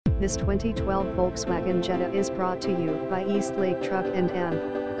This 2012 Volkswagen Jetta is brought to you by Eastlake Truck and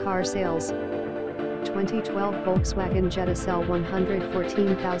Car Sales. 2012 Volkswagen Jetta sell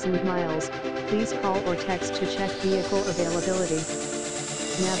 114,000 miles. Please call or text to check vehicle availability.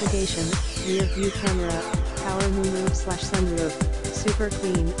 Navigation, rear view camera, power moonroof/sunroof, super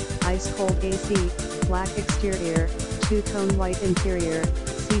clean, ice cold AC, black exterior, two-tone white interior,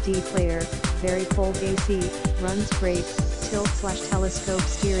 CD player, very cold AC, runs great, tilt/telescope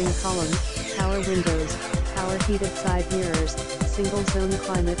steering column, power windows, power heated side mirrors, single zone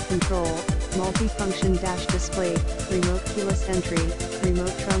climate control, multi-function dash display, remote keyless entry,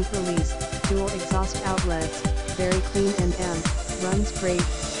 remote trunk release, dual exhaust outlets, very clean and runs great,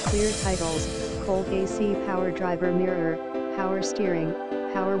 clear titles, cold AC, power driver mirror, power steering,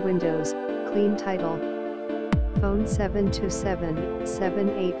 power windows, clean title. Phone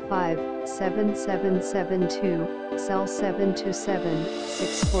 727-785-7772, cell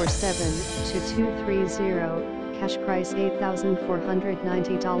 727-647-2230, cash price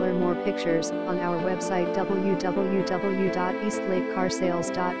 $8,490. More pictures on our website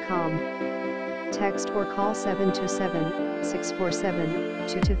www.eastlakecarsales.com. Text or call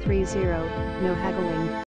 727-647-2230, no haggling.